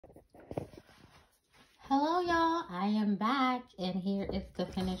Hello y'all, I am back and here is the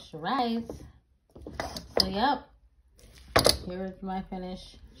finished rice. So yep, here is my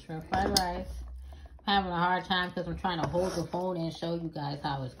finished shrimp fried rice. I'm having a hard time because I'm trying to hold the phone and show you guys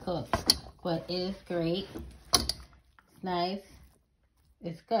how it's cooked. But it is great, it's nice,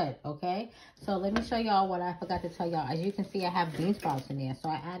 it's good, okay? So let me show y'all what I forgot to tell y'all. As you can see, I have bean sprouts in there. So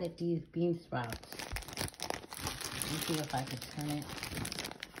I added these bean sprouts. Let me see if I can turn it.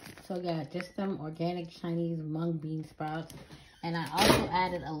 So yeah, just some organic Chinese mung bean sprouts. And I also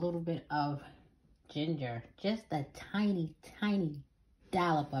added a little bit of ginger. Just a tiny, tiny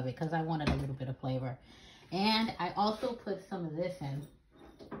dollop of it because I wanted a little bit of flavor. And I also put some of this in.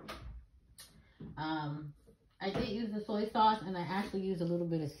 I did use the soy sauce and I actually used a little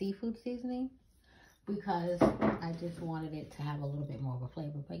bit of seafood seasoning because I just wanted it to have a little bit more of a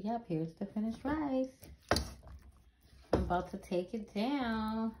flavor. But yep, here's the finished rice. I'm about to take it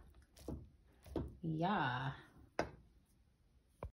down. Yeah.